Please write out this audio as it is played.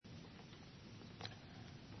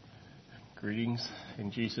Greetings in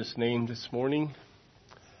Jesus' name this morning.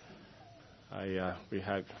 We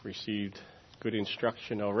have received good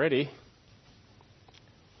instruction already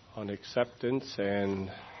on acceptance, and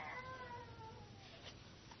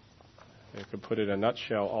I could put it in a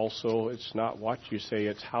nutshell also, it's not what you say,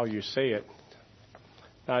 it's how you say it.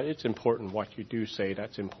 Now, it's important what you do say,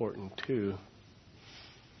 that's important too.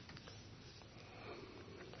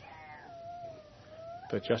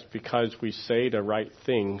 But just because we say the right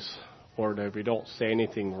things or that we don't say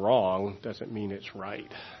anything wrong doesn't mean it's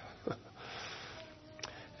right.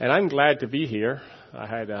 And I'm glad to be here. I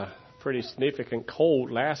had a pretty significant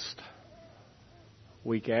cold last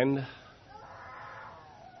weekend,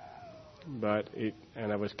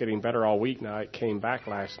 and I was getting better all week. Now it came back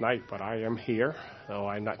last night, but I am here. So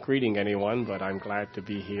I'm not greeting anyone, but I'm glad to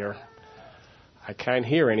be here. I can't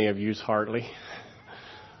hear any of you hardly,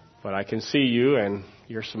 but I can see you and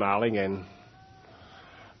you're smiling, and I'm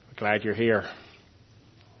glad you're here.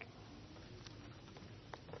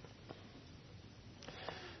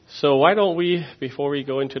 So why don't we, before we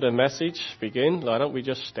go into the message, begin? Why don't we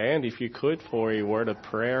just stand, if you could, for a word of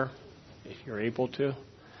prayer, if you're able to.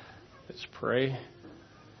 Let's pray.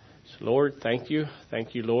 So Lord, thank you.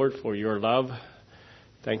 Thank you, Lord, for your love.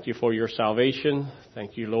 Thank you for your salvation.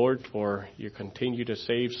 Thank you, Lord, for you continue to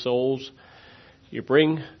save souls. You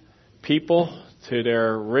bring people to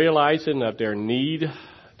their realizing of their need,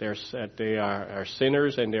 that they are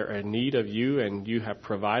sinners and they're in need of you, and you have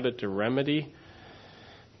provided the remedy.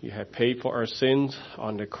 You have paid for our sins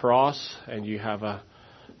on the cross, and you have a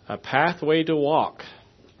pathway to walk.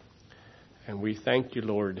 And we thank you,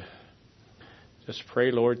 Lord. Just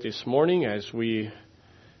pray, Lord, this morning as your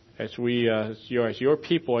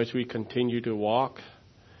people, as we continue to walk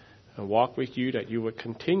with you, that you would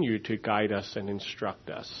continue to guide us and instruct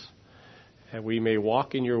us. And we may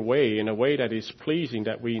walk in your way, in a way that is pleasing,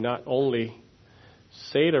 that we not only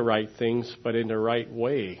say the right things, but in the right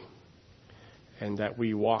way. And that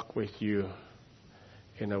we walk with you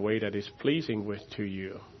in a way that is pleasing to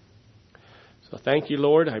you. So thank you,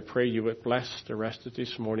 Lord. I pray you would bless the rest of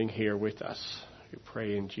this morning here with us. We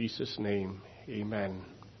pray in Jesus' name. Amen.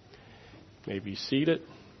 You may be seated.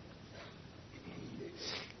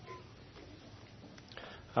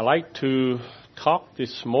 I'd like to talk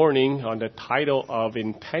this morning on the title of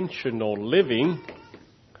Intentional Living.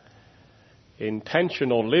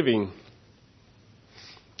 Intentional living.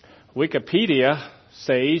 Wikipedia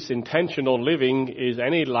says intentional living is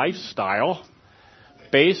any lifestyle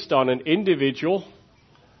based on an individual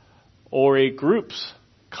or a group's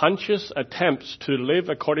conscious attempts to live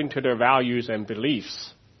according to their values and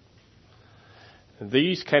beliefs.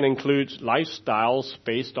 These can include lifestyles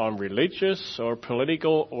based on religious or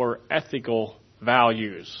political or ethical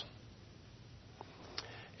values.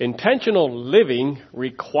 Intentional living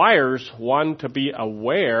requires one to be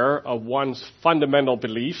aware of one's fundamental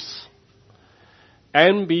beliefs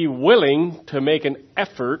and be willing to make an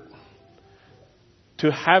effort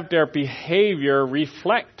to have their behavior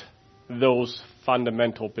reflect those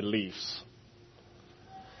fundamental beliefs.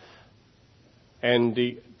 And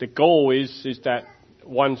the goal is that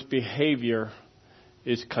one's behavior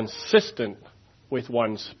is consistent with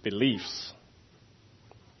one's beliefs.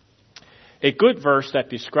 A good verse that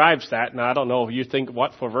describes that, now I don't know if you think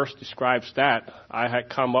what for verse describes that. I had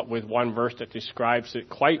come up with one verse that describes it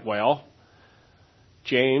quite well.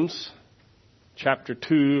 James chapter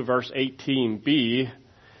 2 verse 18b.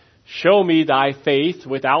 Show me thy faith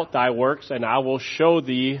without thy works, and I will show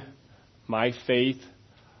thee my faith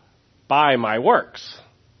by my works.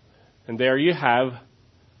 And there you have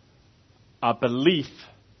a belief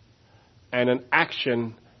and an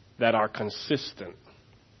action that are consistent.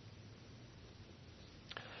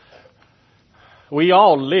 We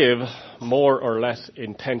all live more or less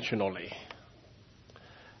intentionally.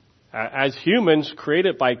 As humans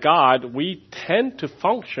created by God, we tend to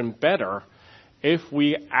function better if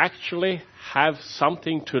we actually have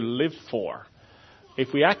something to live for.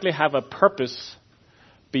 If we actually have a purpose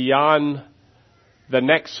beyond the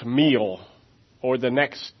next meal or the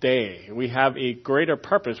next day. We have a greater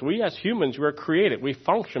purpose. We as humans, we're created. We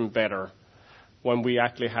function better when we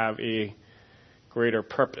actually have a greater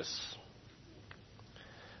purpose.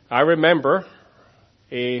 I remember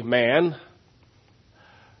a man,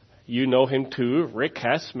 you know him too, Rick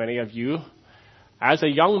Hess, many of you. As a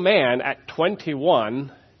young man at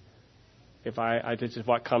 21, this is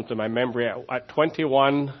what comes to my memory, at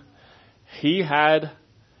 21, he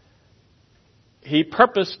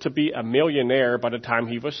purposed to be a millionaire by the time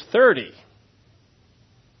he was 30.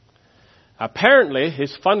 Apparently,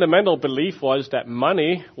 his fundamental belief was that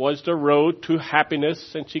money was the road to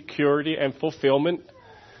happiness and security and fulfillment.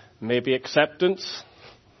 maybe acceptance.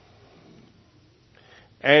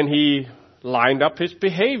 And he lined up his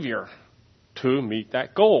behavior to meet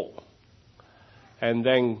that goal. And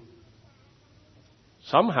then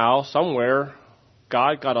somehow, somewhere,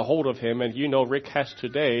 God got a hold of him, and you know Rick Hess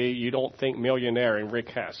today, you don't think millionaire and Rick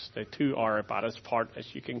Hess. The two are about as part as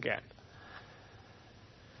you can get.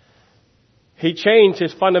 He changed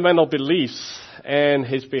his fundamental beliefs, and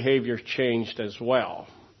his behavior changed as well.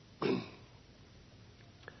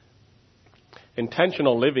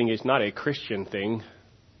 Intentional living is not a Christian thing.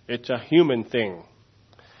 It's a human thing.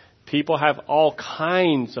 People have all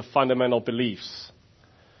kinds of fundamental beliefs.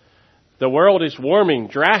 The world is warming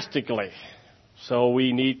drastically, so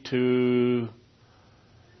we need to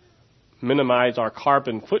minimize our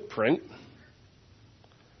carbon footprint.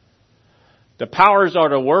 The powers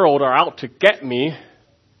of the world are out to get me,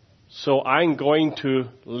 so I'm going to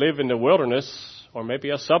live in the wilderness or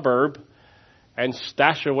maybe a suburb and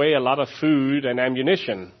stash away a lot of food and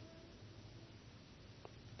ammunition.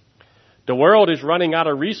 The world is running out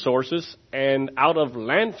of resources and out of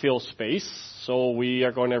landfill space, so we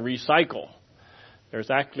are going to recycle.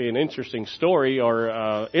 There's actually an interesting story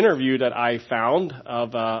or interview that I found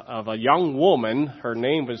of a young woman. Her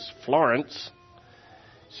name was Florence.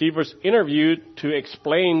 She was interviewed to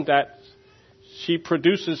explain that she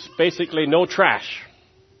produces basically no trash.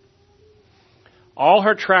 All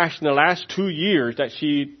her trash in the last 2 years that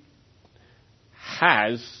she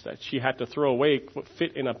had to throw away would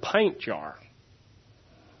fit in a pint jar.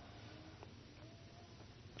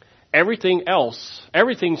 Everything else,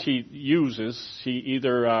 everything she uses, she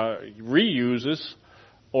either reuses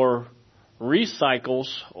or recycles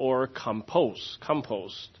or compost.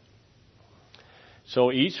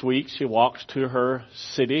 So each week she walks to her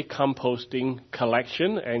city composting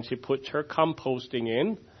collection and she puts her composting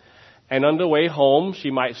in. And on the way home, she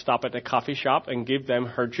might stop at the coffee shop and give them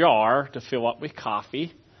her jar to fill up with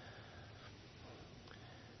coffee.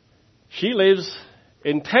 She lives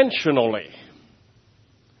intentionally.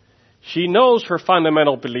 She knows her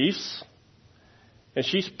fundamental beliefs, and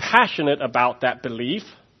she's passionate about that belief.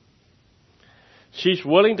 She's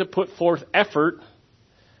willing to put forth effort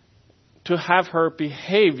to have her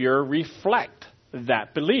behavior reflect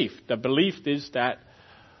that belief. The belief is that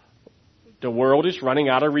the world is running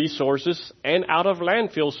out of resources and out of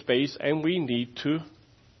landfill space, and we need to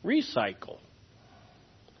recycle.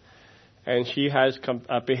 And she has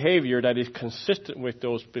a behavior that is consistent with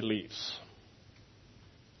those beliefs.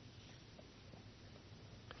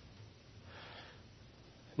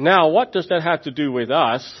 Now, what does that have to do with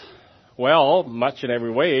us? Well, much in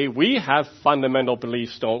every way. We have fundamental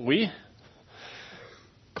beliefs, don't we?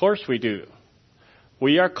 Of course we do.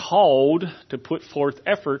 We are called to put forth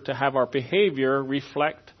effort to have our behavior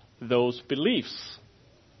reflect those beliefs.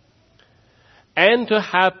 And to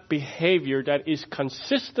have behavior that is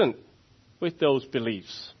consistent with those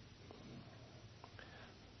beliefs.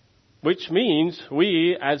 Which means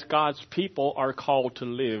we, as God's people, are called to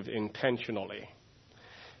live intentionally.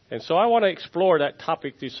 And so I want to explore that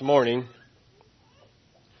topic this morning.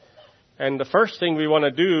 And the first thing we want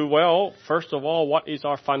to do, well, first of all, what is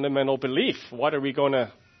our fundamental belief? What are we going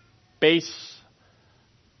to base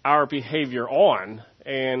our behavior on?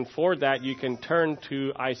 And for that, you can turn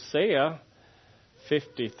to Isaiah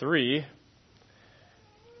 53.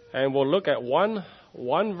 And we'll look at one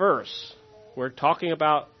verse. We're talking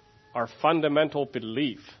about our fundamental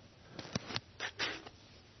belief.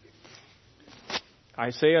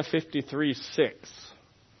 Isaiah 53:6.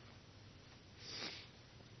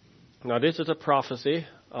 Now this is a prophecy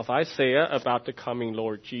of Isaiah about the coming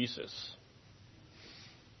Lord Jesus.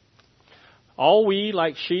 All we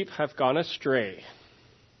like sheep have gone astray.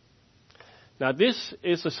 Now this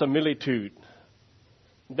is a similitude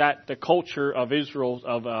that the culture of Israel,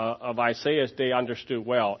 of Isaiah's day, understood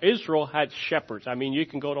well. Israel had shepherds. I mean, you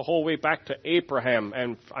can go the whole way back to Abraham,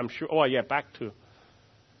 and I'm sure, back to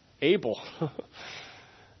Abel.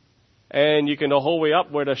 And you can go the whole way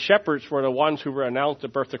up where the shepherds were the ones who were announced the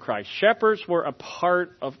birth of Christ. Shepherds were a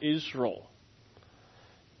part of Israel.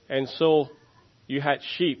 And so you had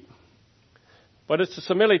sheep. But it's a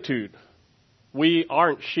similitude. We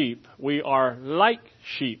aren't sheep. We are like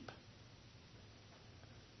sheep.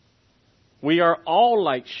 We are all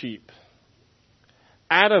like sheep.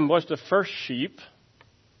 Adam was the first sheep,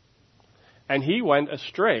 and he went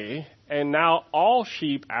astray, and now all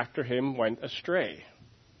sheep after him went astray.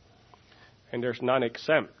 And there's none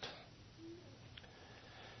exempt.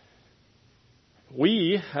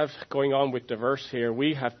 We have, going on with the verse here,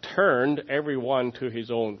 we have turned everyone to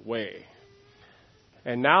his own way.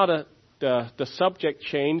 And now the subject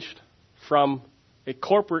changed from a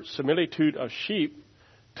corporate similitude of sheep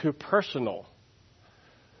to personal.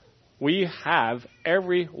 We have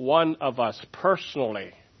every one of us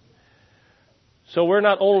personally. So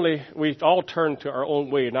we all turn to our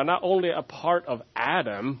own way. Now, not only a part of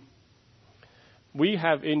Adam, we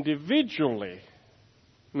have individually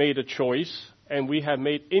made a choice, and we have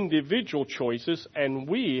made individual choices, and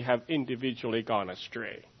we have individually gone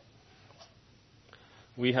astray.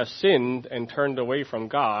 We have sinned and turned away from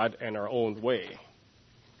God and our own way.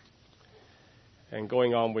 And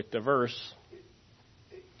going on with the verse,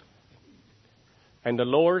 and the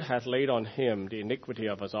Lord hath laid on him the iniquity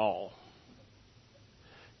of us all.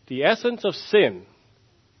 The essence of sin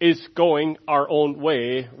is going our own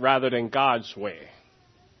way rather than God's way.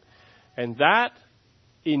 And that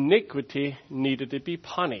iniquity needed to be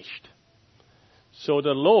punished. So the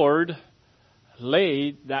Lord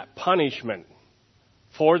laid that punishment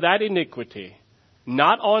for that iniquity,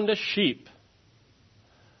 not on the sheep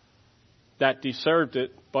that deserved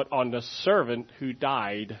it, but on the servant who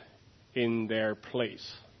died in their place.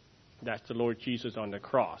 That's the Lord Jesus on the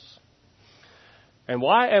cross. And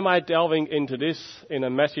why am I delving into this in a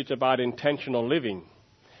message about intentional living?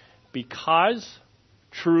 Because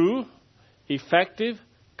true, effective,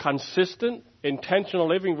 consistent, intentional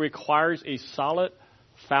living requires a solid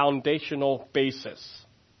foundational basis.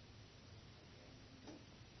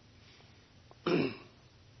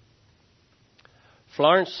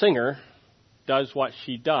 Florence Singer does what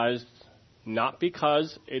she does not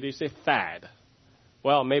because it is a fad.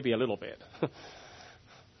 Well, maybe a little bit.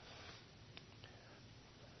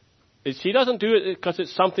 She doesn't do it because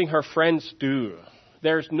it's something her friends do.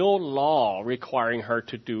 There's no law requiring her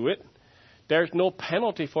to do it. There's no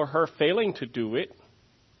penalty for her failing to do it.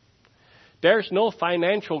 There's no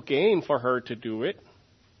financial gain for her to do it.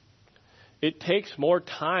 It takes more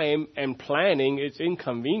time and planning. It's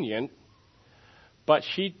inconvenient. But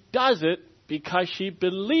she does it because she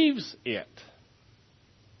believes it.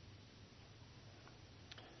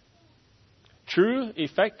 True,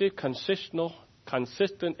 effective,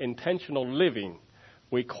 consistent, intentional living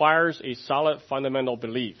requires a solid fundamental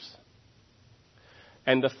beliefs.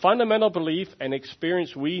 And the fundamental belief and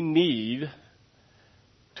experience we need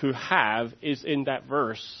to have is in that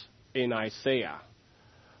verse in Isaiah.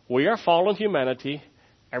 We are fallen humanity.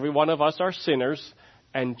 Every one of us are sinners.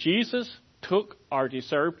 And Jesus took our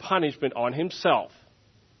deserved punishment on himself.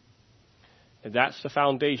 And that's the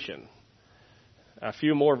foundation. A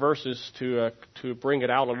few more verses to bring it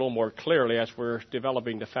out a little more clearly as we're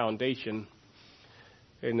developing the foundation.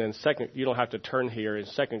 And then you don't have to turn here. In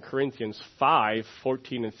 2 Corinthians 5,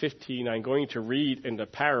 14 and 15, I'm going to read in the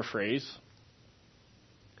paraphrase.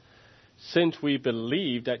 Since we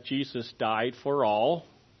believe that Jesus died for all,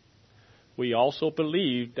 we also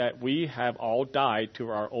believe that we have all died to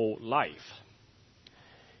our old life.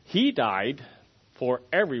 He died for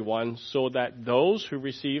everyone so that those who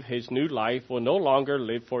receive his new life will no longer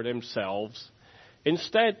live for themselves.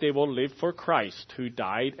 Instead, they will live for Christ, who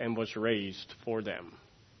died and was raised for them.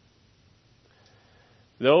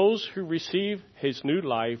 Those who receive his new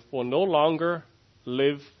life will no longer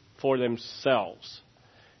live for themselves.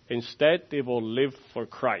 Instead, they will live for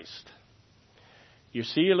Christ. You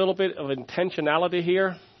see a little bit of intentionality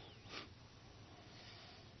here?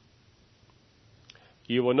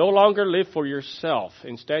 You will no longer live for yourself.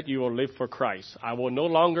 Instead, you will live for Christ. I will no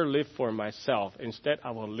longer live for myself. Instead,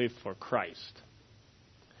 I will live for Christ.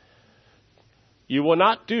 You will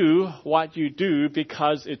not do what you do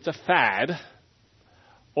because it's a fad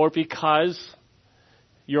or because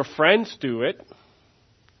your friends do it.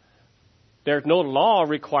 There's no law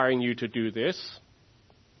requiring you to do this.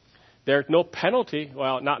 There's no penalty.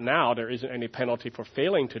 Well, not now. There isn't any penalty for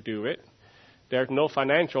failing to do it. There's no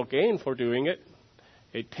financial gain for doing it.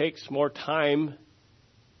 It takes more time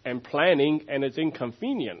and planning, and it's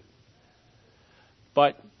inconvenient.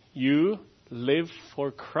 But you live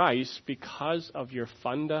for Christ because of your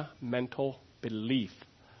fundamental belief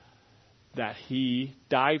that he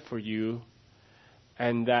died for you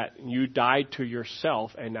and that you died to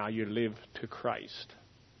yourself and now you live to Christ.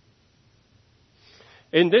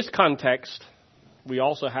 In this context, we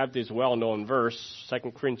also have this well-known verse,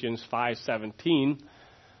 2 Corinthians 5:17.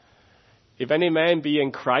 If any man be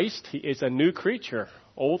in Christ, he is a new creature.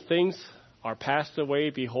 Old things are passed away.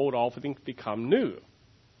 Behold, all things become new.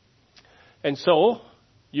 And so,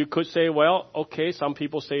 you could say, well, okay, some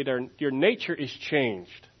people say your nature is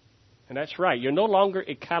changed. And that's right. You're no longer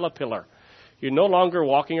a caterpillar. You're no longer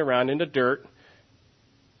walking around in the dirt,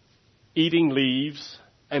 eating leaves,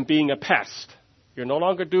 and being a pest. You're no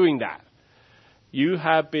longer doing that. You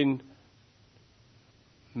have been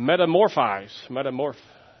gone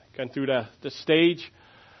through the stage,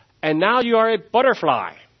 and now you are a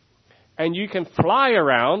butterfly. and you can fly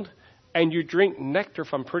around, and you drink nectar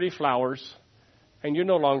from pretty flowers, and you're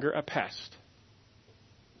no longer a pest.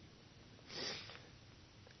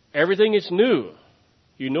 Everything is new.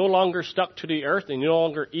 You're no longer stuck to the earth, and you no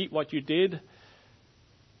longer eat what you did.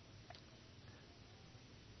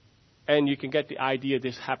 And you can get the idea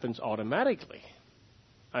this happens automatically.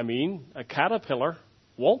 I mean, a caterpillar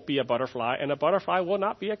won't be a butterfly, and a butterfly will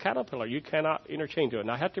not be a caterpillar. You cannot interchange it.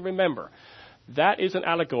 And I have to remember, that is an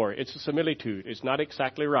allegory. It's a similitude. It's not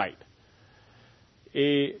exactly right.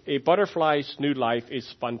 A butterfly's new life is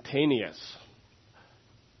spontaneous.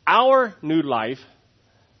 Our new life,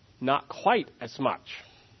 not quite as much.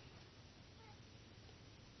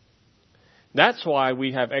 That's why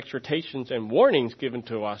we have exhortations and warnings given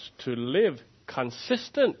to us to live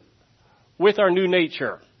consistent with our new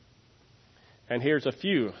nature. And here's a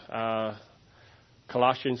few.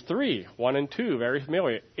 Colossians 3, 1 and 2, very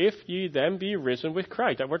familiar. If ye then be risen with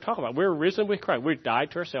Christ. That we're talking about. We're risen with Christ. We're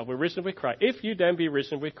died to ourselves. We're risen with Christ. If you then be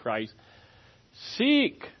risen with Christ,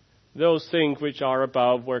 seek those things which are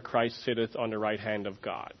above, where Christ sitteth on the right hand of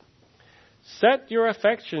God. Set your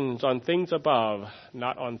affections on things above,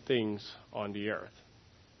 not on things on the earth.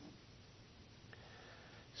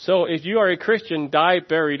 So if you are a Christian, died,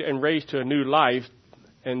 buried, and raised to a new life,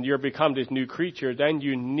 and you're become this new creature, then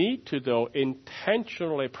you need to, though,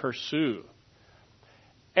 intentionally pursue.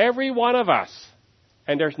 Every one of us,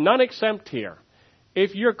 and there's none exempt here,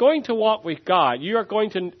 if you're going to walk with God, you are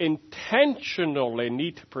going to intentionally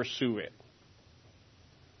need to pursue it.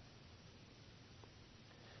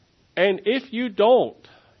 And if you don't,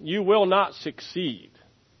 you will not succeed.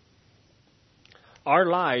 Our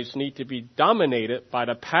lives need to be dominated by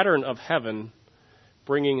the pattern of heaven,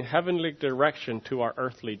 bringing heavenly direction to our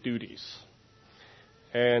earthly duties.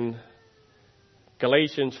 And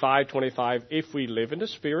Galatians 5:25, if we live in the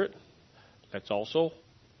Spirit, let's also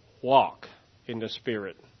walk in the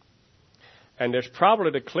Spirit. And there's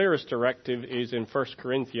probably the clearest directive is in 1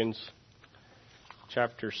 Corinthians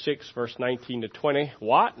chapter 6, verse 19 to 20.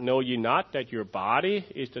 What? Know ye not that your body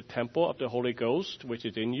is the temple of the Holy Ghost, which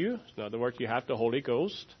is in you? In other words, you have the Holy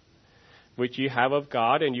Ghost, which ye have of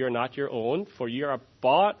God, and ye are not your own, for ye are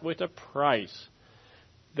bought with a price.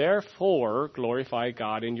 Therefore glorify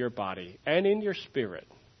God in your body and in your spirit,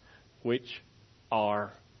 which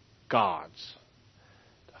are God's.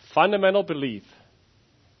 The fundamental belief,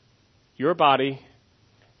 your body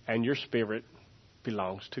and your spirit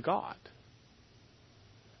belongs to God.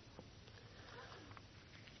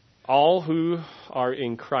 All who are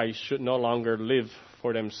in Christ should no longer live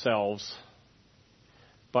for themselves,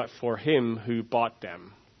 but for Him who bought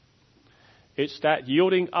them. It's that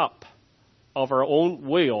yielding up of our own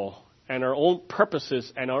will and our own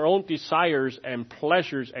purposes and our own desires and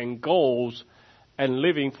pleasures and goals and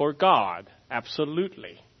living for God.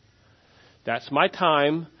 Absolutely. That's my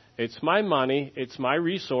time. It's my money. It's my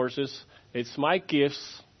resources. It's my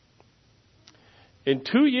gifts. In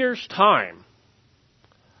 2 years' time,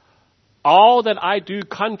 all that I do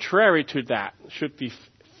contrary to that should be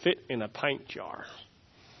fit in a pint jar.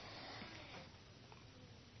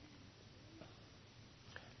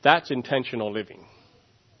 That's intentional living.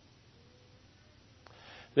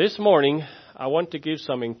 This morning, I want to give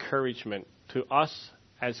some encouragement to us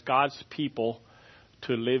as God's people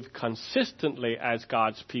to live consistently as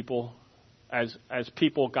God's people, as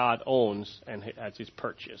people God owns and as His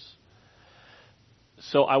purchase.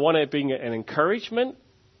 So I want to bring an encouragement,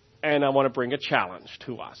 and I want to bring a challenge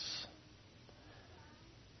to us.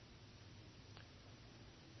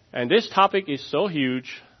 And this topic is so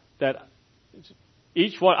huge that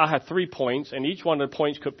each one, I have 3 points, and each one of the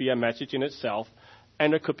points could be a message in itself,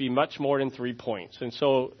 and there could be much more than 3 points. And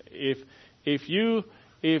so if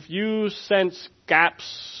you sense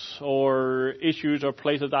gaps or issues or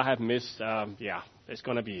places I have missed, it's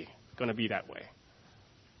going to be that way.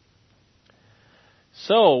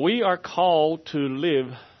 So we are called to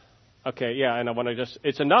live. And I want to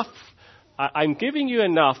it's enough. I'm giving you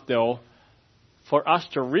enough, though, for us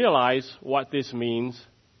to realize what this means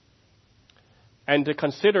and to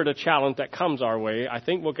consider the challenge that comes our way. I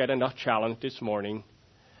think we'll get enough challenge this morning,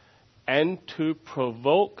 and to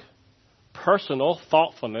provoke personal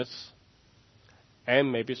thoughtfulness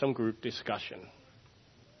and maybe some group discussion.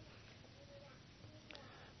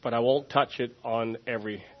 But I won't touch it on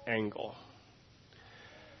every angle.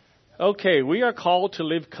 Okay, we are called to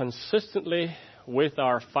live consistently with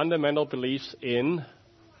our fundamental beliefs in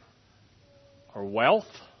our wealth,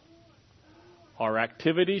 our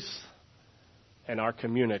activities, and our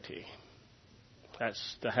community.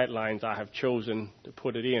 That's the headlines I have chosen to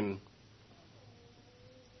put it in.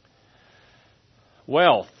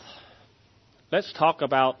 Wealth. Let's talk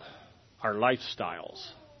about our lifestyles.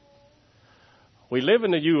 We live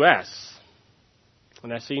in the U.S.,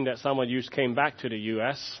 and I've seen that some of you came back to the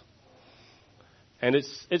U.S., and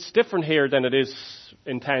it's different here than it is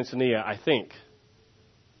in Tanzania, I think.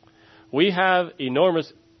 We have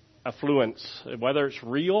enormous affluence, whether it's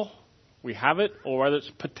real, we have it, or whether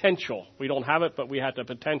it's potential. We don't have it, but we have the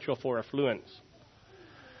potential for affluence.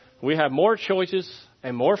 We have more choices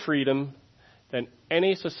and more freedom than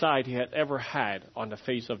any society had ever had on the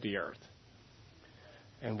face of the earth.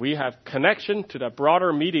 And we have connection to the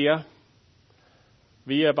broader media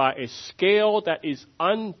by a scale that is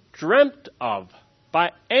undreamt of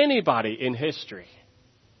by anybody in history.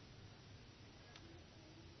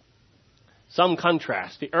 Some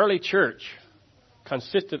contrast. The early church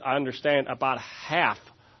consisted, I understand, about half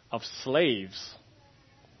of slaves.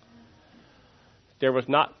 There was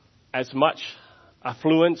not as much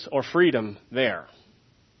affluence or freedom there.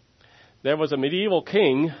 There was a medieval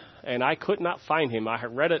king, and I could not find him. I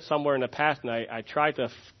had read it somewhere in the past, and I tried to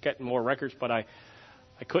get more records, but I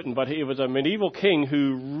couldn't. But he was a medieval king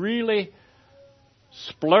who really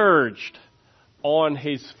splurged on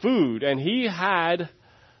his food, and he had,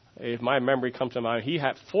 if my memory comes to mind, he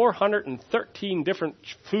had 413 different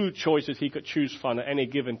food choices he could choose from at any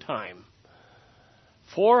given time.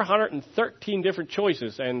 413 different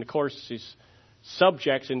choices, and of course his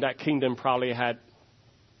subjects in that kingdom probably had,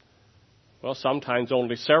 well, sometimes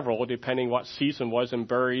only several, depending what season was, and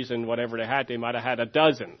berries and whatever they had. They might have had a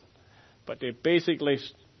dozen. But they basically,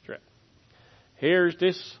 here's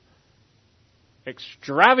this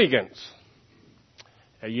extravagance.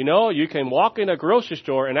 You know, you can walk in a grocery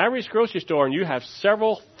store, an average grocery store, and you have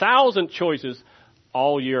several thousand choices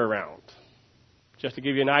all year round. Just to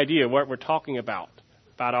give you an idea of what we're talking about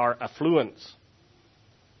our affluence.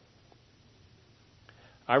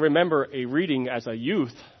 I remember a reading as a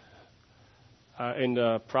youth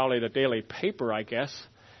in probably the daily paper, I guess.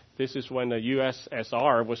 This is when the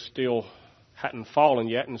USSR was still hadn't fallen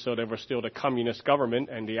yet, and so there was still the communist government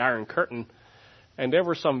and the Iron Curtain. And there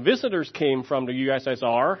were some visitors came from the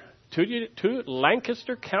USSR to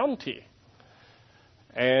Lancaster County,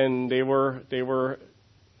 and they were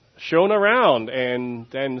shown around. And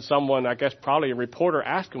then someone, I guess probably a reporter,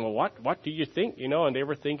 asked them, "Well, what do you think?" You know, and they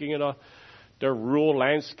were thinking, the rural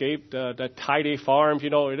landscape, the tidy farms.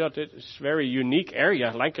 It's a very unique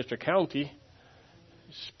area, Lancaster County.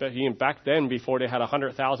 Especially back then, before they had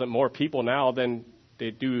 100,000 more people now than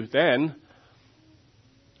they do then.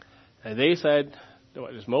 And they said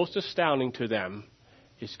what is most astounding to them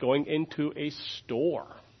is going into a store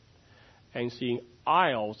and seeing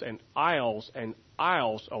aisles and aisles and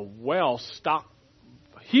aisles of well-stocked,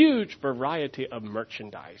 huge variety of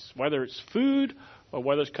merchandise, whether it's food or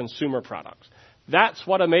whether it's consumer products. That's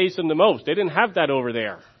what amazed them the most. They didn't have that over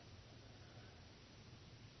there.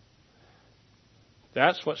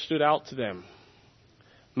 That's what stood out to them.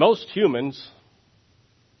 Most humans,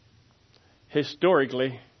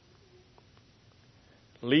 historically,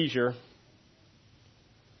 leisure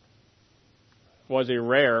was a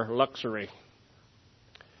rare luxury.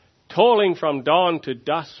 Toiling from dawn to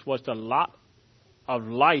dusk was the lot of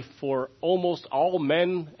life for almost all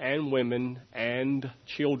men and women and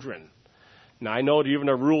children. Now, I know even in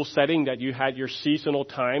a rural setting that you had your seasonal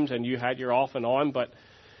times and you had your off and on, but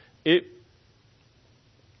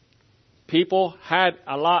people had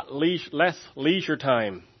a lot less leisure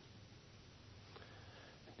time.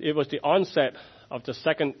 It was the onset of the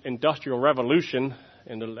Second Industrial Revolution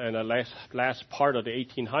in the last part of the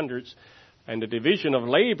 1800s, and the division of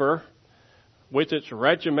labor with its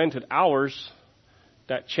regimented hours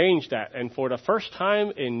that changed that. And for the first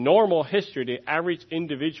time in normal history, the average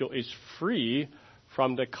individual is free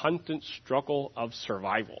from the constant struggle of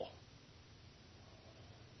survival.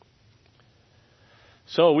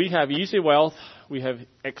 So we have easy wealth, we have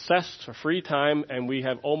access to free time, and we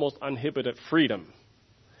have almost uninhibited freedom.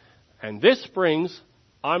 And this brings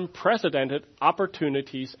unprecedented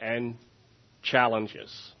opportunities and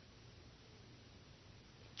challenges.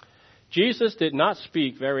 Jesus did not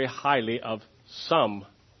speak very highly of some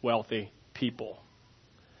wealthy people.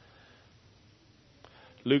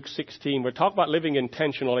 Luke 16, we're talking about living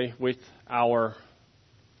intentionally with our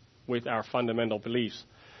fundamental beliefs.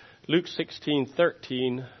 Luke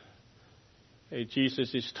 16:13,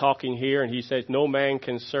 Jesus is talking here, and he says, "No man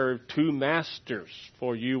can serve two masters,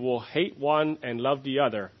 for you will hate one and love the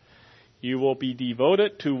other. You will be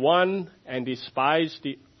devoted to one and despise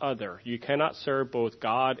the other. You cannot serve both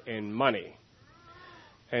God and money."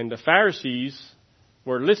 And the Pharisees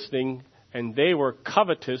were listening, and they were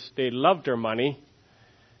covetous. They loved their money,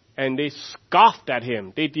 and they scoffed at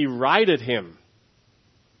him. They derided him.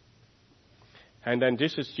 And then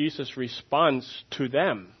this is Jesus' response to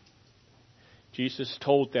them. Jesus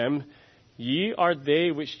told them, "Ye are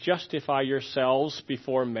they which justify yourselves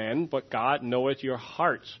before men, but God knoweth your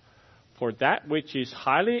hearts. For that which is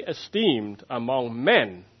highly esteemed among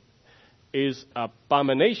men is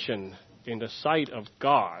abomination in the sight of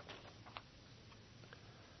God."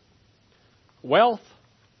 Wealth,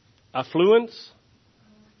 affluence,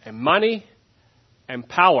 and money, and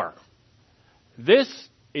power. This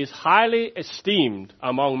is highly esteemed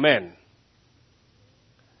among men.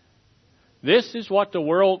 This is what the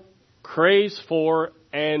world craves for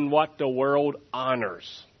and what the world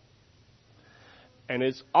honors. And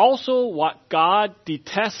it's also what God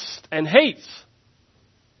detests and hates.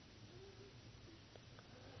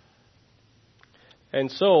 And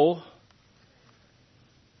so,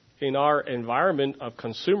 in our environment of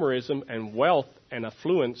consumerism and wealth and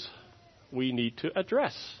affluence, we need to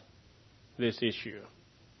address this issue.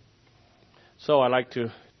 So I'd like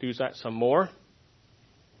to do that some more.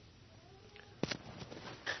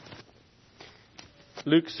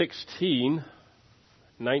 Luke 16,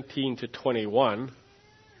 19 to 21.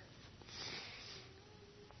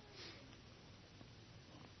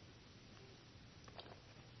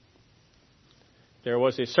 There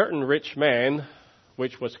was a certain rich man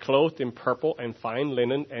which was clothed in purple and fine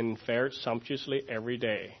linen and fared sumptuously every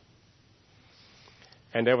day.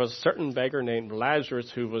 And there was a certain beggar named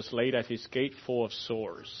Lazarus who was laid at his gate full of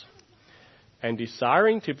sores, and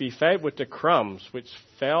desiring to be fed with the crumbs which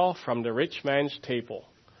fell from the rich man's table.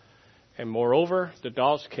 And moreover, the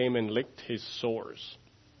dogs came and licked his sores.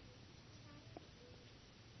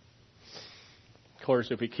 Of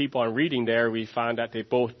course, if we keep on reading there, we find that they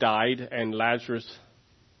both died, and Lazarus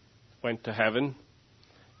went to heaven,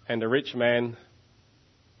 and the rich man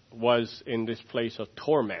was in this place of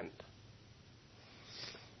torment.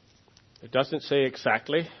 It doesn't say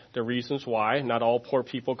exactly the reasons why. Not all poor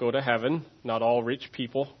people go to heaven. Not all rich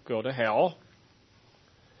people go to hell.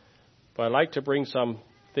 But I'd like to bring some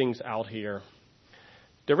things out here.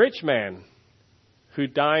 The rich man who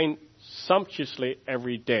dined sumptuously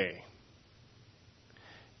every day,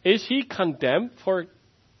 is he condemned for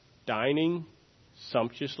dining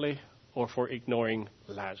sumptuously or for ignoring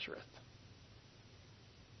Lazarus?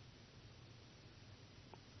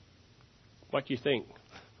 What do you think?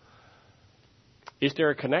 Is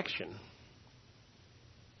there a connection?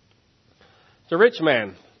 The rich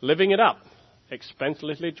man, living it up,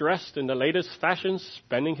 expensively dressed in the latest fashions,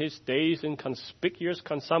 spending his days in conspicuous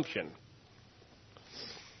consumption.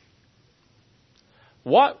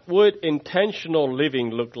 What would intentional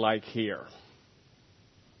living look like here?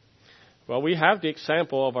 Well, we have the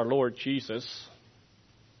example of our Lord Jesus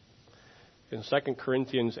in 2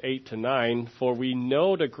 Corinthians 8-9, "For we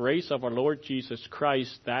know the grace of our Lord Jesus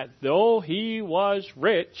Christ, that though he was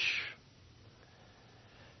rich,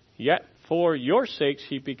 yet for your sakes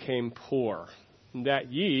he became poor,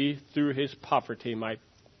 that ye through his poverty might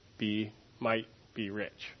be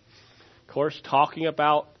rich." Of course,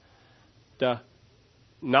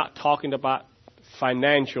 not talking about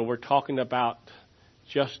financial, we're talking about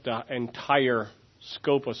just the entire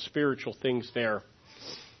scope of spiritual things there.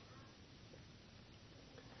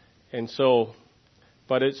 And so,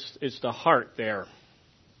 but it's the heart there.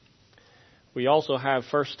 We also have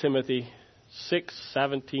 1 Timothy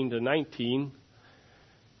 6:17-19.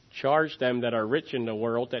 "Charge them that are rich in the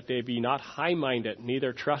world, that they be not high-minded,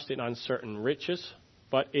 neither trust in uncertain riches,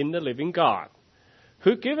 but in the living God,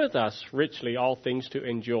 who giveth us richly all things to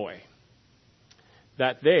enjoy.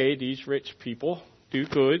 That they," these rich people, "do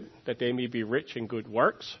good, that they may be rich in good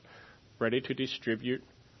works, ready to distribute,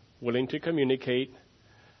 willing to communicate,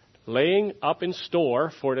 laying up in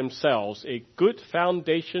store for themselves a good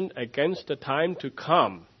foundation against the time to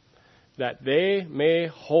come, that they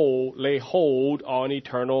may lay hold on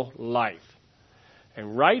eternal life."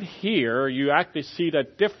 And right here, you actually see the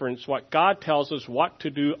difference, what God tells us what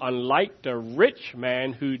to do, unlike the rich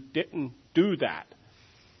man who didn't do that.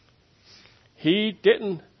 He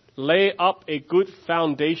didn't lay up a good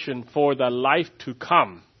foundation for the life to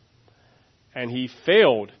come. And he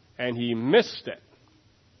failed, and he missed it.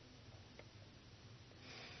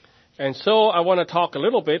 And so I want to talk a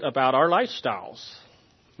little bit about our lifestyles.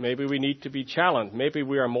 Maybe we need to be challenged. Maybe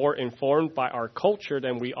we are more informed by our culture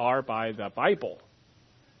than we are by the Bible.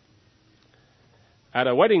 At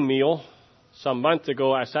a wedding meal some months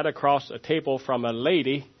ago, I sat across a table from a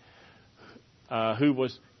lady who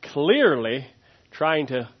was clearly trying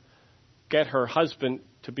to get her husband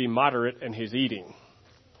to be moderate in his eating.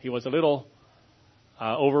 He was a little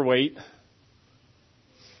overweight.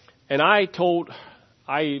 And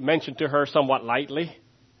I mentioned to her somewhat lightly,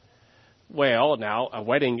 Well, now, a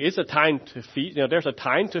wedding is a time to feast. You know, there's a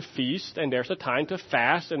time to feast and there's a time to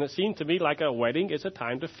fast, and it seemed to me like a wedding is a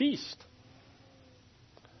time to feast.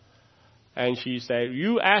 And she said,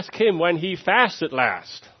 you ask him when he fasted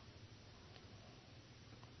last.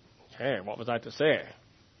 Okay, what was I to say?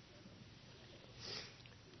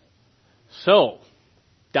 So,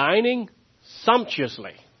 dining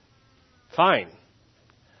sumptuously, fine.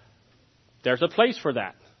 There's a place for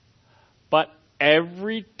that. But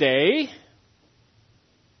every day,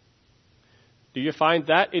 do you find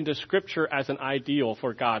that in the Scripture as an ideal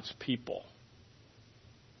for God's people?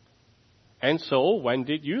 And so, when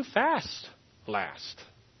did you fast last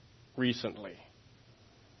recently?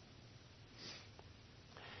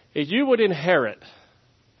 If you would inherit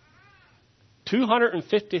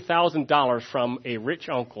 $250,000 from a rich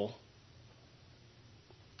uncle,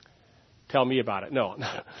 tell me about it. No.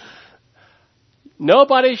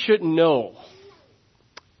 Nobody should know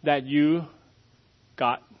that you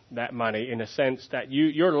got that money, in a sense that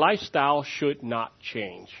your lifestyle should not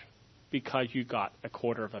change because you got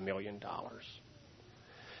 $250,000.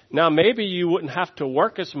 Now, maybe you wouldn't have to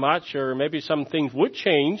work as much, or maybe some things would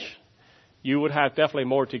change. You would have definitely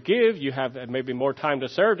more to give. You have maybe more time to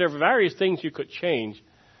serve. There are various things you could change.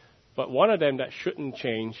 But one of them that shouldn't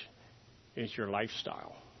change is your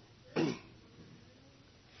lifestyle.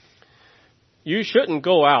 You shouldn't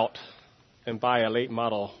go out and buy a late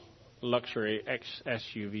model luxury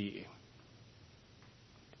SUV.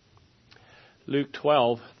 Luke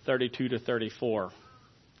 12:32-34.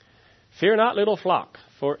 Fear not, little flock,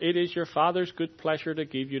 for it is your Father's good pleasure to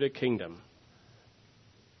give you the kingdom.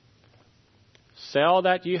 Sell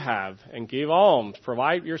that you have, and give alms.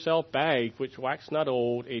 Provide yourself bags which wax not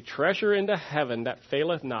old, a treasure in the heaven that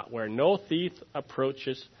faileth not, where no thief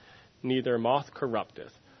approaches, neither moth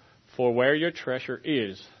corrupteth. For where your treasure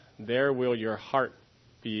is, there will your heart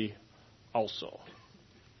be also.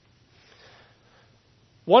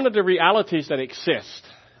 One of the realities that exist,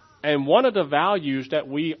 and one of the values that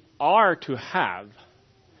we are to have,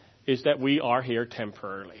 is that we are here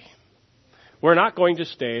temporarily. We're not going to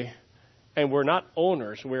stay. And we're not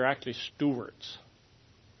owners, we're actually stewards.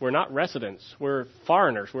 We're not residents, we're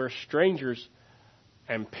foreigners, we're strangers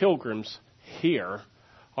and pilgrims here.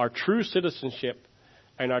 Our true citizenship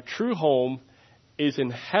and our true home is in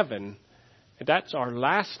heaven. And that's our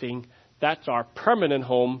lasting, that's our permanent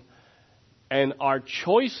home. And our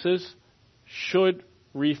choices should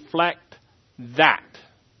reflect that.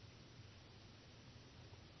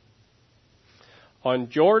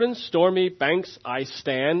 On Jordan's stormy banks I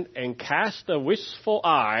stand and cast a wistful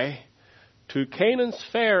eye to Canaan's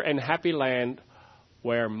fair and happy land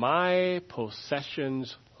where my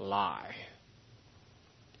possessions lie.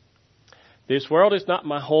 This world is not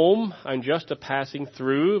my home, I'm just a passing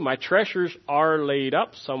through. My treasures are laid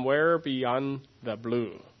up somewhere beyond the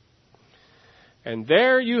blue. And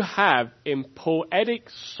there you have in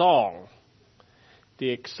poetic song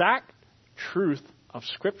the exact truth of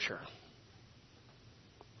Scripture.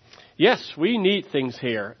 Yes, we need things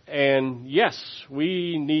here, and yes,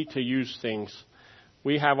 we need to use things.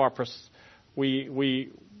 We have our we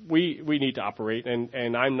need to operate,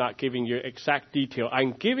 and I'm not giving you exact detail.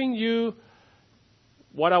 I'm giving you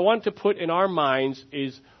what I want to put in our minds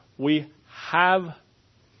is we have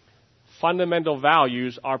fundamental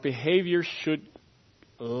values. Our behavior should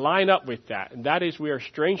line up with that, and that is we are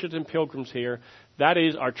strangers and pilgrims here. That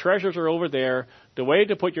is, our treasures are over there. The way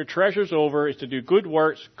to put your treasures over is to do good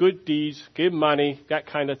works, good deeds, give money, that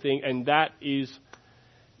kind of thing. And that is,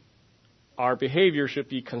 our behavior should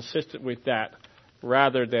be consistent with that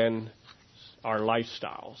rather than our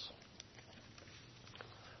lifestyles.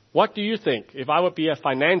 What do you think? If I would be a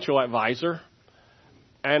financial advisor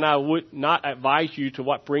and I would not advise you to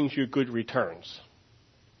what brings you good returns,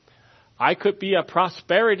 I could be a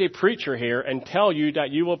prosperity preacher here and tell you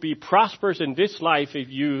that you will be prosperous in this life if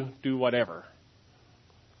you do whatever.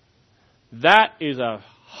 That is a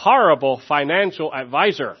horrible financial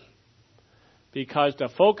advisor because the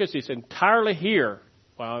focus is entirely here.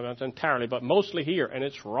 Well, not entirely, but mostly here, and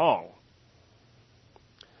it's wrong.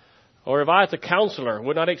 Or if I, as a counselor,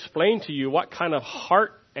 would not explain to you what kind of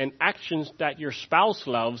heart and actions that your spouse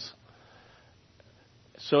loves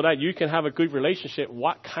so that you can have a good relationship,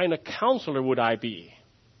 what kind of counselor would I be?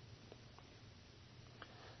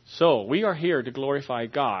 So, we are here to glorify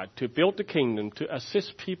God, to build the kingdom, to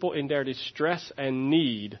assist people in their distress and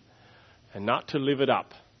need, and not to live it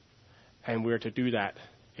up. And we're to do that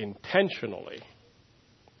intentionally.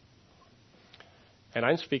 And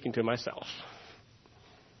I'm speaking to myself.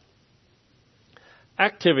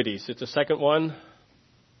 Activities, it's the second one.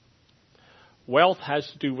 Wealth has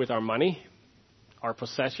to do with our money, our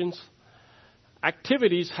possessions.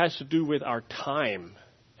 Activities has to do with our time,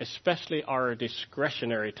 especially our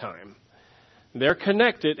discretionary time. They're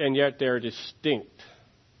connected and yet they're distinct.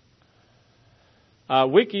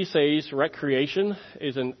 Wiki says recreation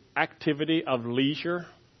is an activity of leisure,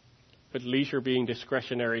 with leisure being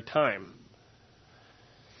discretionary time.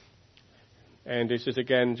 And this is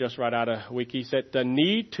again just right out of Wiki, said the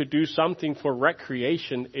need to do something for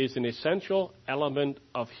recreation is an essential element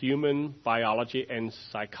of human biology and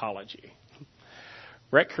psychology.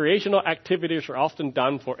 Recreational activities are often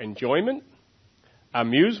done for enjoyment,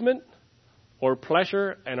 amusement, or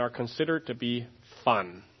pleasure and are considered to be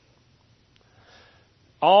fun.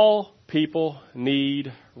 All people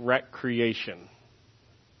need recreation.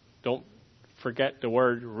 Don't forget the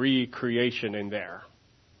word recreation in there.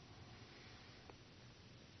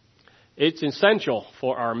 It's essential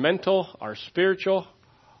for our mental, our spiritual,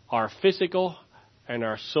 our physical, and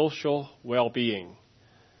our social well-being.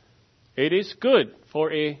 It is good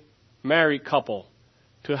for a married couple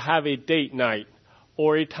to have a date night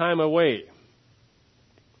or a time away.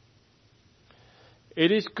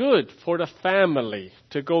 It is good for the family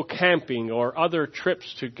to go camping or other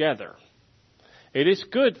trips together. It is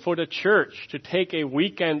good for the church to take a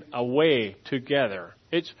weekend away together.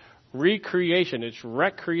 It's recreation, it's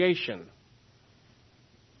recreation.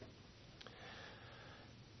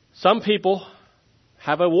 Some people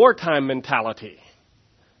have a wartime mentality.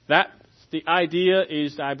 That's the idea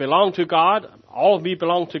is I belong to God. All of me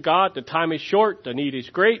belong to God. The time is short. The need is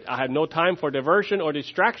great. I have no time for diversion or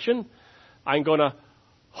distraction. I'm going to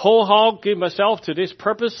whole hog give myself to this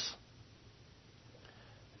purpose.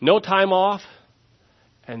 No time off.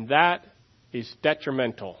 And that is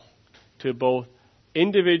detrimental to both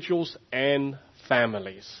individuals and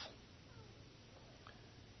families.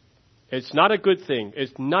 It's not a good thing.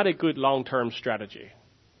 It's not a good long-term strategy.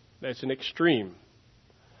 That's an extreme.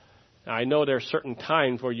 Now, I know there are certain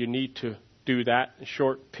times where you need to do that,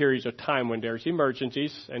 short periods of time when there's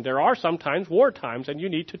emergencies, and there are sometimes war times, and you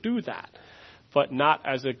need to do that, but not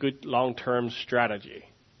as a good long-term strategy.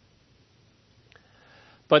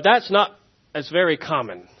 But that's not as very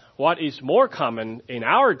common. What is more common in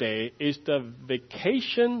our day is the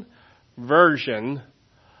vacation version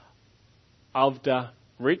of the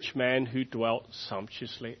rich man who dwelt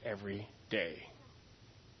sumptuously every day.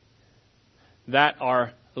 That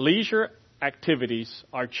our leisure activities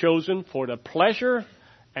are chosen for the pleasure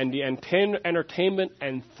and the entertainment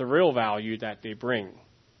and thrill value that they bring.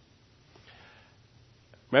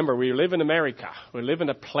 Remember, we live in America. We live in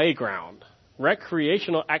a playground.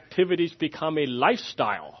 Recreational activities become a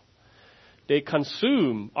lifestyle. They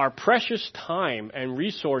consume our precious time and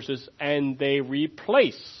resources, and they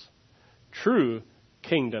replace true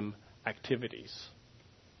kingdom activities.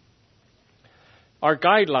 Our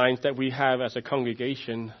guidelines that we have as a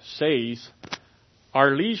congregation says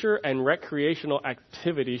our leisure and recreational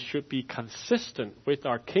activities should be consistent with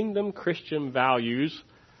our kingdom Christian values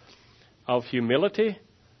of humility,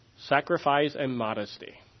 sacrifice, and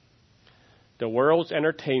modesty. The world's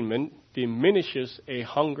entertainment diminishes a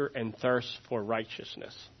hunger and thirst for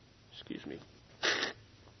righteousness. Excuse me.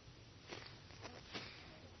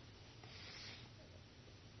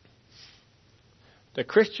 The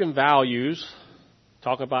Christian values,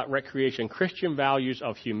 talk about recreation, Christian values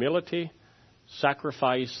of humility,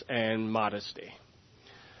 sacrifice, and modesty.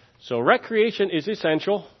 So recreation is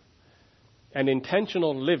essential, and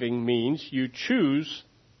intentional living means you choose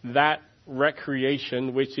that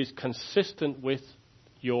recreation which is consistent with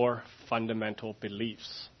your fundamental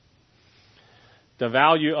beliefs. The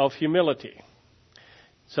value of humility.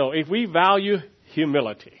 So if we value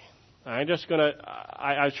humility, I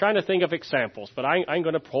was trying to think of examples, but I'm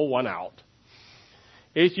going to pull one out.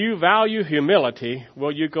 If you value humility,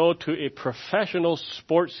 will you go to a professional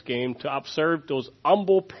sports game to observe those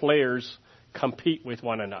humble players compete with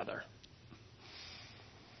one another?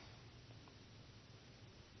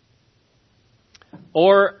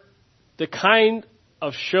 Or the kind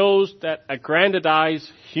of shows that aggrandize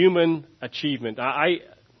human achievement.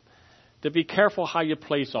 To be careful how you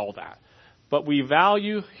place all that. But we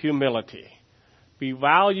value humility. We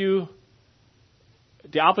value,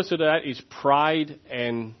 the opposite of that is pride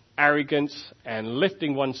and arrogance and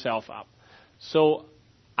lifting oneself up. So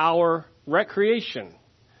our recreation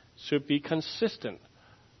should be consistent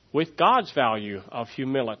with God's value of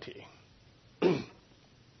humility.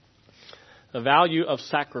 The value of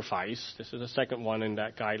sacrifice, this is the second one in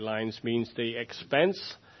that guidelines, means the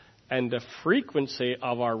expense and the frequency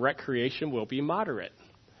of our recreation will be moderate.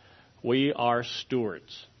 We are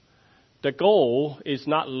stewards. The goal is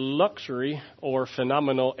not luxury or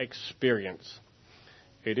phenomenal experience.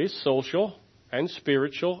 It is social and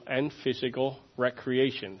spiritual and physical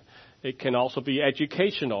recreation. It can also be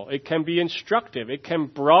educational. It can be instructive. It can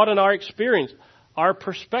broaden our experience, our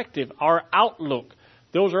perspective, our outlook.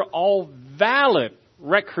 Those are all valid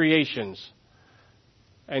recreations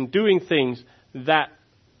and doing things that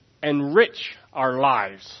enrich our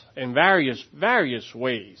lives in various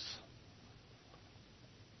ways.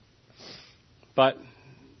 But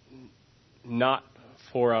not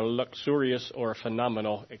for a luxurious or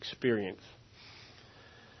phenomenal experience.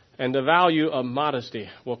 And the value of modesty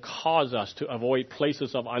will cause us to avoid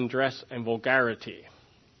places of undress and vulgarity.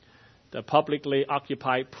 The publicly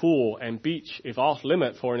occupied pool and beach is off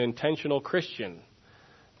limit for an intentional Christian,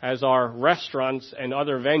 as are restaurants and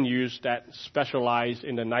other venues that specialize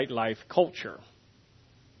in the nightlife culture.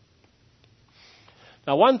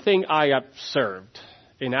 Now, one thing I observed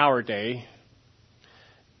in our day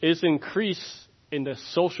is increase in the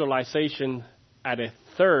socialization at a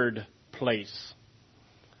third place.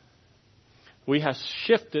 We have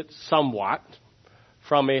shifted somewhat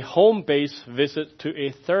from a home-based visit to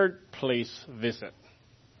a third-place visit.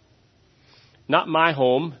 Not my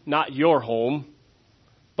home, not your home,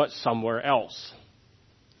 but somewhere else.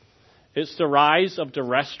 It's the rise of the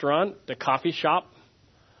restaurant, the coffee shop,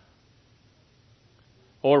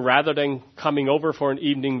 or rather than coming over for an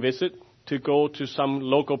evening visit, to go to some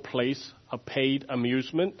local place of paid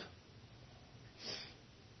amusement.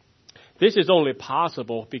 This is only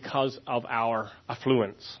possible because of our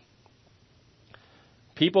affluence.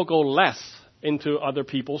 People go less into other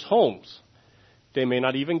people's homes. They may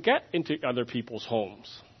not even get into other people's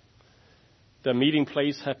homes. The meeting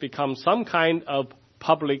place has become some kind of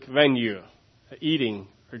public venue, eating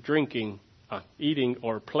or drinking, eating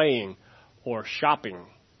or playing or shopping.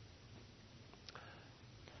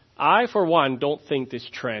 I, for one, don't think this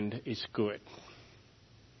trend is good.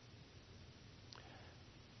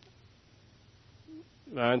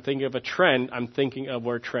 When I'm thinking of a trend, I'm thinking of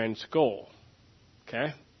where trends go.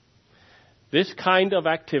 Okay? This kind of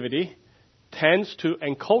activity tends to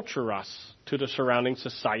enculture us to the surrounding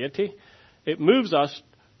society. It moves us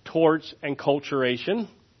towards enculturation.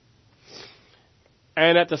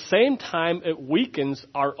 And at the same time, it weakens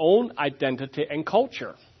our own identity and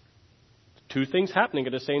culture. Two things happening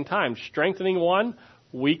at the same time, strengthening one,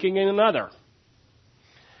 weakening another.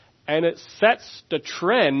 And it sets the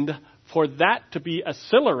trend for that to be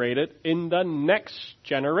accelerated in the next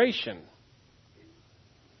generation.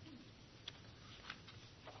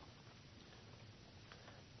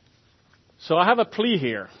 So I have a plea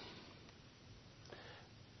here.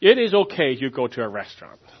 It is okay you go to a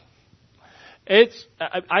restaurant.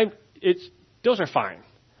 Those are fine.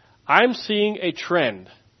 I'm seeing a trend.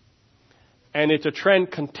 And if the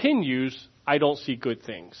trend continues, I don't see good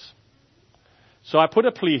things. So I put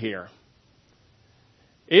a plea here.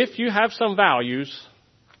 If you have some values,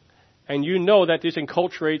 and you know that this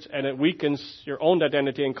enculturates and it weakens your own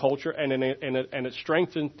identity and culture, and it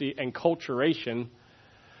strengthens the enculturation,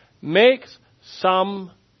 make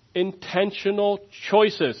some intentional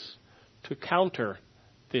choices to counter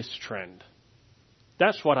this trend.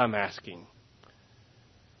 That's what I'm asking.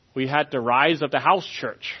 We had the rise of the house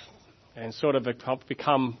church. And sort of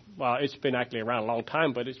become, well, it's been actually around a long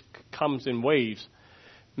time, but it comes in waves.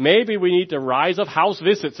 Maybe we need the rise of house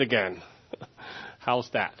visits again. How's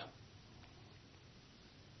that?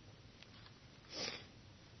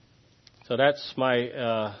 So that's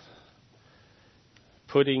my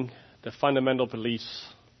putting the fundamental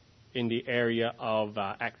beliefs in the area of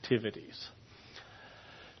activities.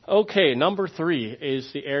 Okay, number 3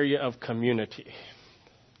 is the area of community.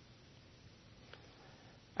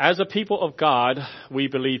 As a people of God, we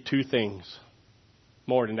believe 2 things.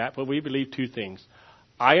 More than that, but we believe 2 things.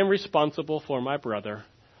 I am responsible for my brother,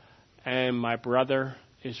 and my brother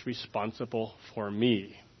is responsible for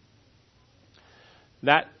me.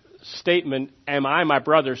 That statement, am I my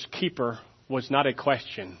brother's keeper, was not a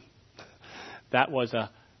question. That was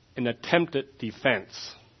an attempted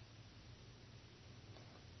defense.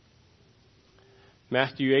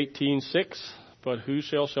 Matthew 18:6. But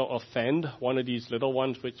whoso shall offend one of these little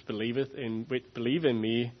ones which believe in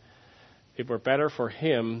me, it were better for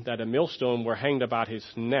him that a millstone were hanged about his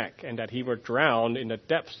neck, and that he were drowned in the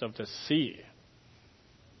depths of the sea.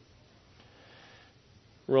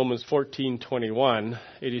 Romans 14:21.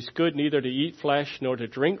 It is good neither to eat flesh, nor to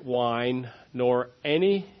drink wine, nor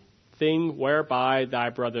anything whereby thy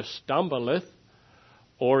brother stumbleth,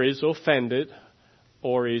 or is offended,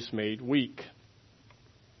 or is made weak.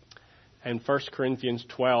 And 1 Corinthians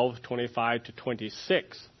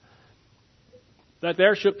 12:25-26, that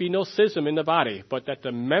there should be no schism in the body, but that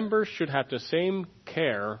the members should have the same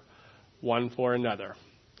care one for another.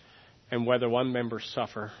 And whether one member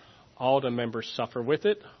suffer, all the members suffer with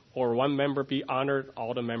it, or one member be honored,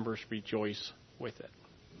 all the members rejoice with it.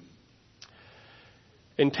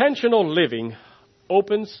 Intentional living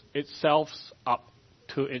opens itself up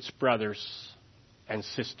to its brothers and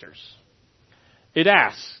sisters. It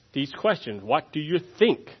asks these questions. What do you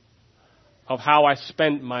think of how I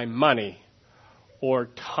spend my money or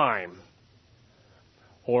time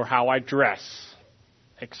or how I dress,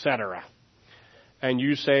 etc.? And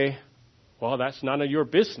you say, well, that's none of your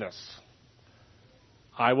business.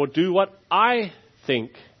 I will do what I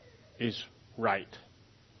think is right.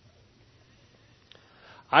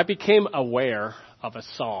 I became aware of a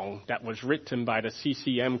song that was written by the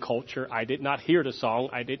CCM culture. I did not hear the song.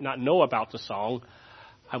 I did not know about the song.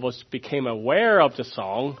 I became aware of the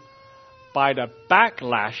song by the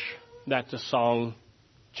backlash that the song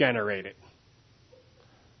generated.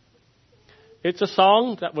 It's a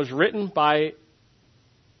song that was written by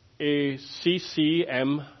a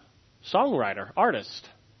CCM songwriter, artist,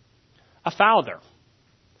 a father.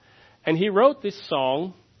 And he wrote this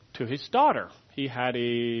song to his daughter. He had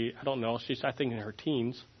she's I think in her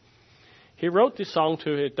teens. He wrote this song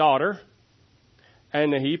to his daughter,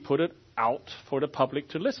 and he put it out for the public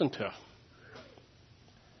to listen to.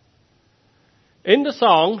 In the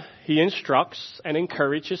song, he instructs and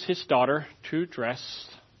encourages his daughter to dress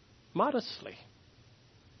modestly.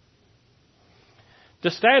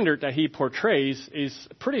 The standard that he portrays is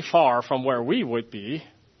pretty far from where we would be,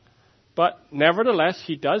 but nevertheless,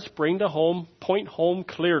 he does bring the point home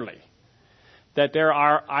clearly that there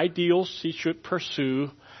are ideals she should pursue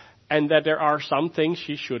and that there are some things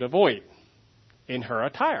she should avoid in her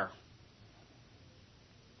attire.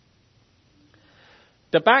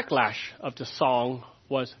 The backlash of the song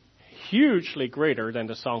was hugely greater than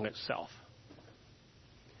the song itself.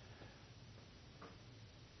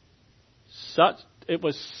 It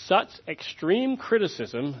was such extreme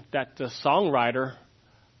criticism that the songwriter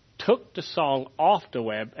took the song off the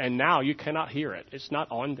web, and now you cannot hear it. It's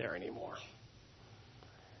not on there anymore.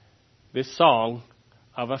 This song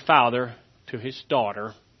of a father to his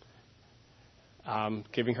daughter,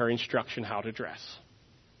 giving her instruction how to dress.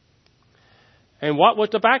 And what was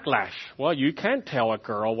the backlash? Well, you can't tell a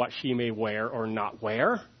girl what she may wear or not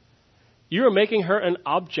wear. You're making her an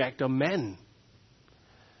object of men.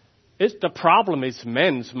 The problem is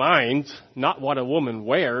men's minds, not what a woman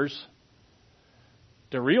wears.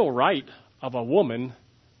 The real right of a woman,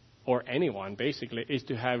 or anyone basically, is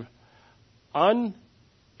to have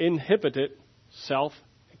uninhibited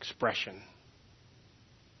self-expression.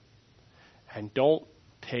 And don't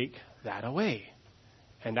take that away.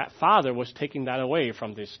 And that father was taking that away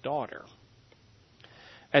from this daughter.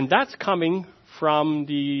 And that's coming from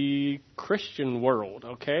the Christian world,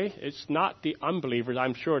 okay? It's not the unbelievers.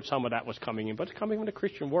 I'm sure some of that was coming in, but it's coming from the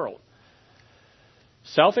Christian world.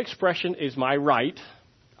 Self-expression is my right.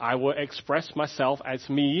 I will express myself as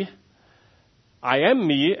me. I am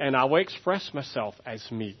me, and I will express myself as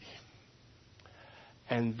me.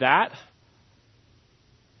 And that,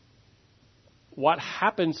 what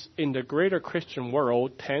happens in the greater Christian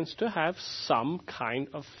world tends to have some kind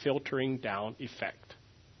of filtering down effect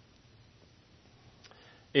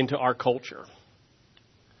into our culture.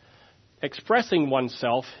 Expressing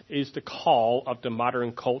oneself is the call of the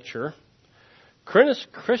modern culture.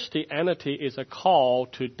 Christianity is a call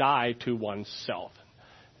to die to oneself,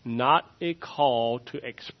 not a call to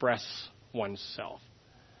express oneself.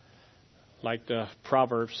 Like the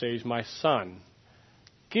proverb says, my son,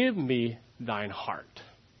 give me thine heart.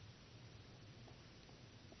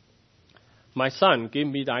 My son, give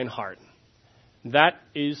me thine heart. That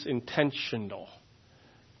is intentional.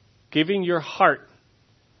 Giving your heart,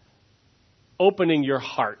 opening your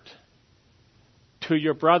heart to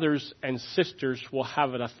your brothers and sisters will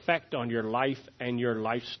have an effect on your life and your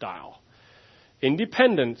lifestyle.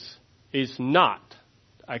 Independence is not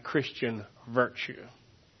a Christian virtue.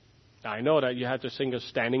 I know that you have to sing of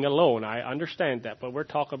standing alone. I understand that, but we're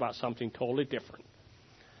talking about something totally different.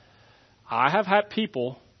 I have had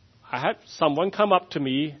someone come up to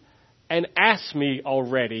me and ask me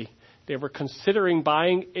already. They were considering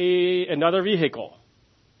buying another vehicle,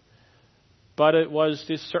 but it was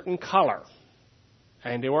this certain color,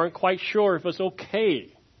 and they weren't quite sure if it was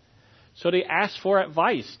okay. So they asked for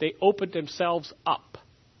advice. They opened themselves up.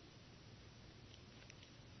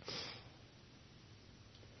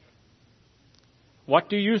 What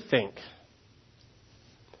do you think?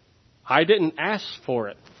 I didn't ask for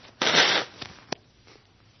it.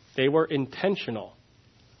 They were intentional.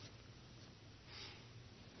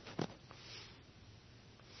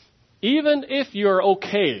 Even if you're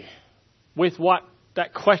okay with what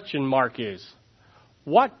that question mark is,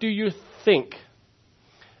 what do you think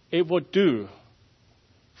it will do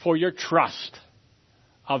for your trust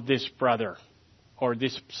of this brother or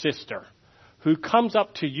this sister who comes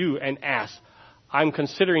up to you and asks, I'm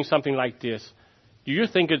considering something like this. Do you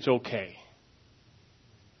think it's okay?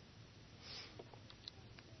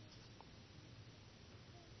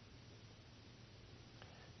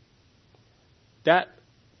 That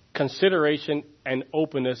consideration and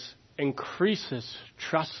openness increases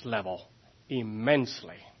trust level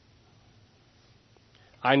immensely.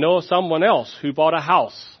 I know someone else who bought a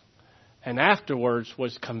house and afterwards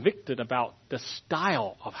was convicted about the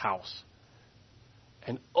style of house.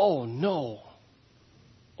 And oh no,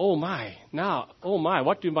 oh my,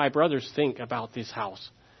 what do my brothers think about this house?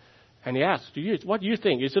 And he asked, what do you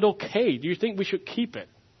think? Is it okay? Do you think we should keep it?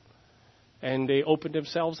 And they opened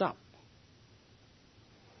themselves up.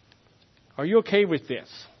 Are you okay with this?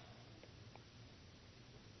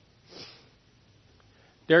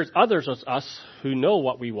 There's others of us who know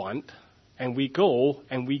what we want, and we go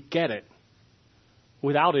and we get it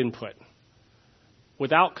without input,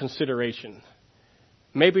 without consideration.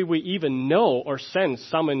 Maybe we even know or sense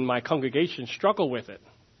some in my congregation struggle with it.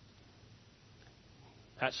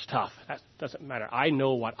 That's tough. That doesn't matter. I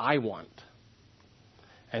know what I want.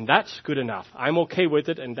 And that's good enough. I'm okay with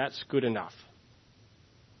it, and that's good enough.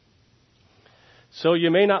 So you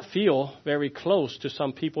may not feel very close to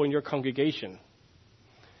some people in your congregation.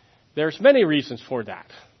 There's many reasons for that.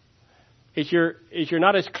 If you're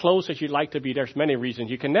not as close as you'd like to be, there's many reasons.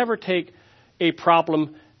 You can never take a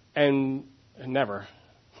problem and never.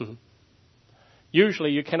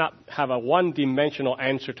 Usually you cannot have a one-dimensional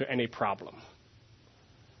answer to any problem.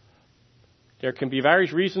 There can be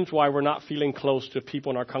various reasons why we're not feeling close to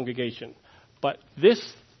people in our congregation. But this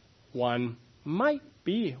one might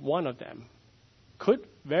be one of them. Could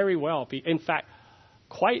very well be. In fact,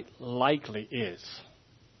 quite likely is.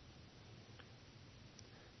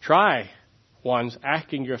 Try once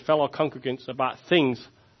asking your fellow congregants about things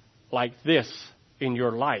like this in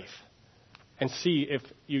your life and see if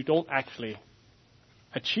you don't actually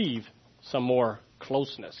achieve some more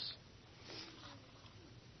closeness.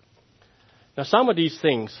 Now, some of these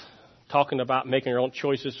things, talking about making our own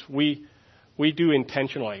choices, we do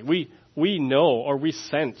intentionally. We know or we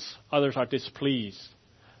sense others are displeased,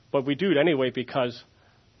 but we do it anyway because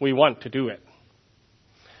we want to do it.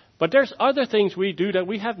 But there's other things we do that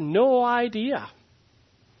we have no idea.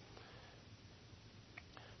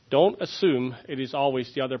 Don't assume it is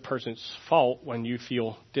always the other person's fault when you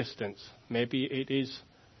feel distance. Maybe it is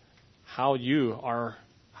how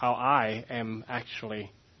I am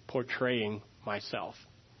actually portraying myself.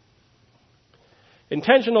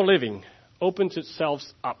 Intentional living opens itself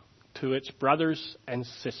up to its brothers and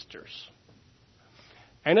sisters.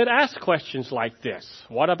 And it asks questions like this.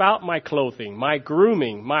 What about my clothing, my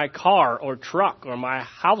grooming, my car or truck, or my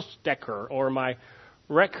house decor, or my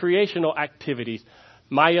recreational activities,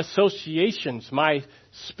 my associations, my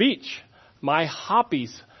speech, my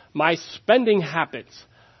hobbies, my spending habits,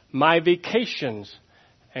 my vacations,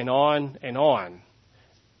 and on and on.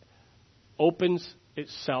 Opens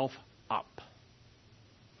itself up.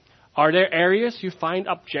 Are there areas you find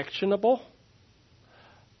objectionable?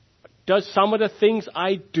 Does some of the things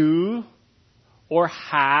I do or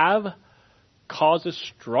have cause a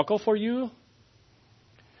struggle for you?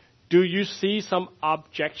 Do you see some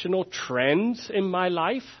objectionable trends in my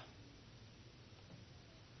life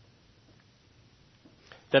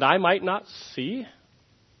that I might not see?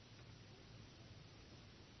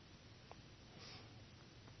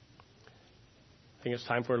 I think it's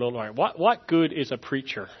time for a little more. What good is a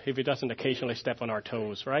preacher if he doesn't occasionally step on our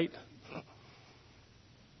toes, right?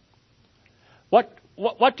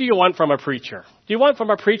 What do you want from a preacher? Do you want from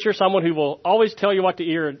a preacher someone who will always tell you what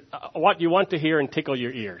you want to hear and tickle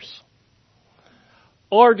your ears?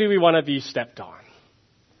 Or do we want to be stepped on?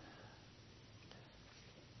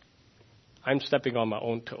 I'm stepping on my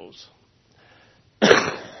own toes.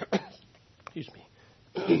 Excuse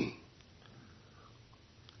me.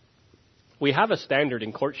 We have a standard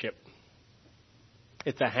in courtship.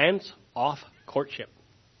 It's a hands-off courtship.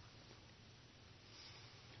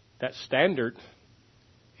 That standard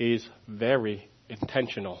is very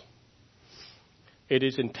intentional. It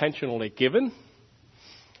is intentionally given.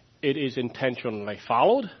 It is intentionally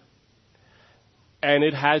followed. And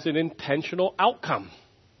it has an intentional outcome.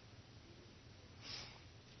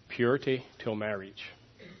 Purity till marriage.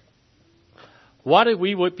 What if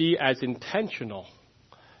we would be as intentional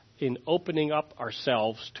in opening up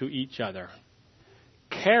ourselves to each other,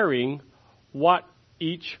 caring what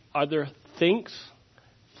each other thinks,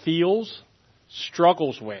 feels,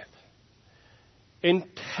 struggles with,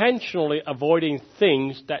 intentionally avoiding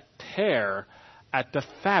things that tear at the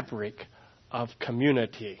fabric of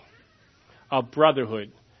community, of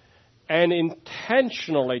brotherhood, and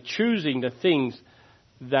intentionally choosing the things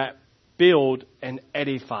that build and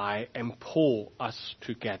edify and pull us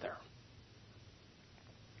together.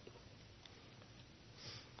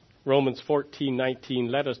 Romans 14:19,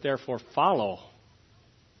 let us therefore follow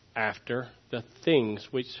after the things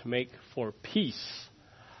which make for peace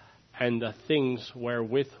and the things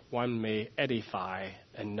wherewith one may edify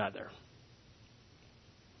another.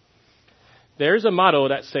 There's a motto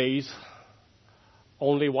that says,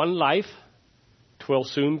 only one life, 'twill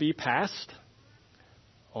soon be past.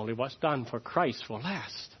 Only what's done for Christ will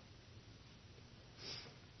last.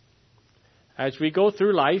 As we go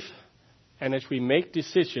through life and as we make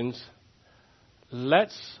decisions,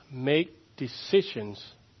 let's make decisions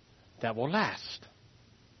that will last.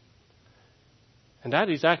 And that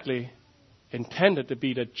is actually intended to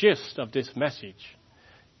be the gist of this message,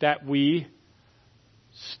 that we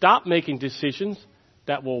stop making decisions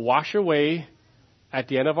that will wash away at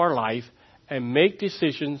the end of our life and make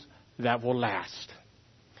decisions that will last.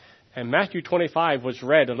 And Matthew 25 was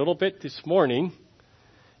read a little bit this morning,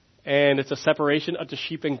 and it's a separation of the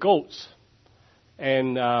sheep and goats.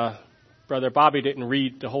 And Brother Bobby didn't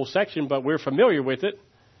read the whole section, but we're familiar with it.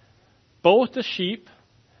 Both the sheep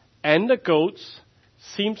and the goats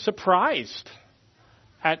seemed surprised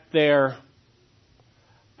at their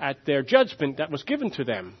judgment that was given to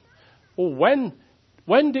them. Well,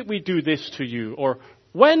 when did we do this to you? Or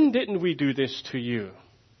when didn't we do this to you?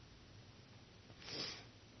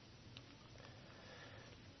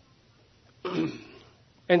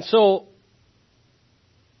 And so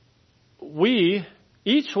we,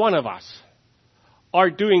 each one of us, are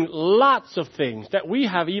doing lots of things that we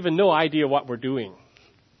have even no idea what we're doing.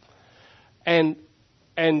 And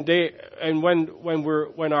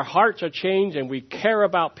when our hearts are changed and we care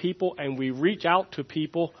about people and we reach out to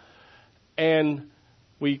people and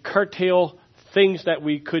we curtail things that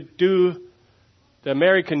we could do, the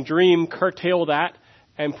American dream, curtail that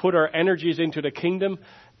and put our energies into the kingdom.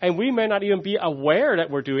 And we may not even be aware that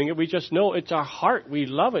we're doing it. We just know it's our heart. We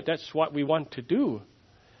love it. That's what we want to do.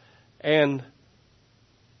 And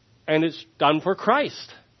it's done for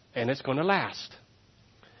Christ. And it's going to last.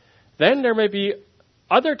 Then there may be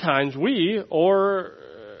other times or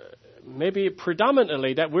maybe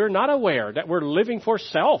predominantly, that we're not aware, that we're living for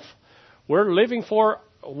self. We're living for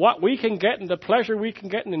what we can get and the pleasure we can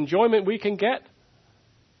get and enjoyment we can get.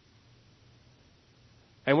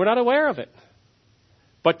 And we're not aware of it.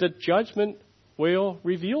 But the judgment will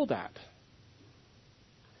reveal that.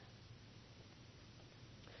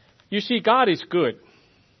 You see, God is good.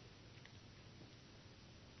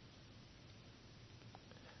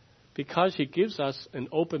 Because He gives us an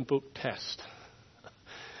open book test.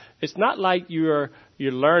 It's not like you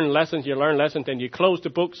learn lessons, and you close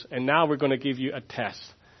the books, and now we're going to give you a test.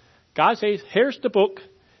 God says, here's the book.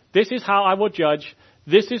 This is how I will judge.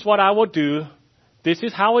 This is what I will do. This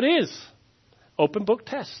is how it is. Open book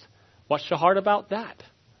test. What's so hard about that?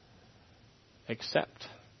 Except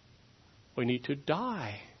we need to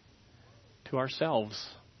die to ourselves.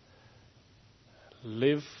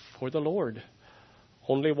 Live for the Lord.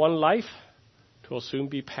 Only one life, 'twill soon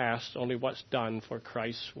be past. Only what's done for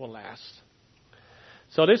Christ will last.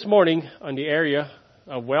 So this morning, on the area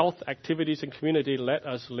of wealth, activities, and community, let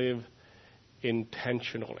us live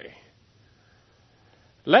intentionally.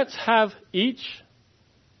 Let's have each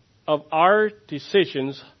of our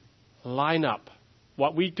decisions line up.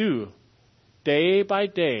 What we do day by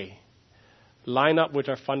day line up with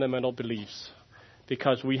our fundamental beliefs.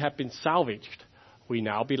 Because we have been salvaged. We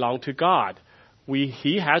now belong to God.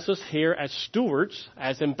 He has us here as stewards,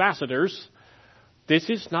 as ambassadors. This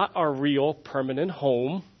is not our real permanent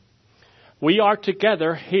home. We are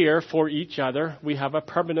together here for each other. We have a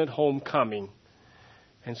permanent home coming.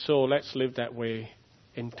 And so let's live that way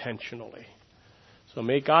intentionally. So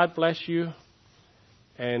may God bless you.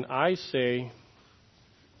 And I say,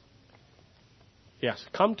 yes,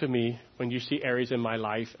 come to me when you see areas in my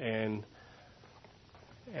life and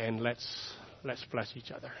let's bless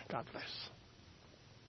each other. God bless.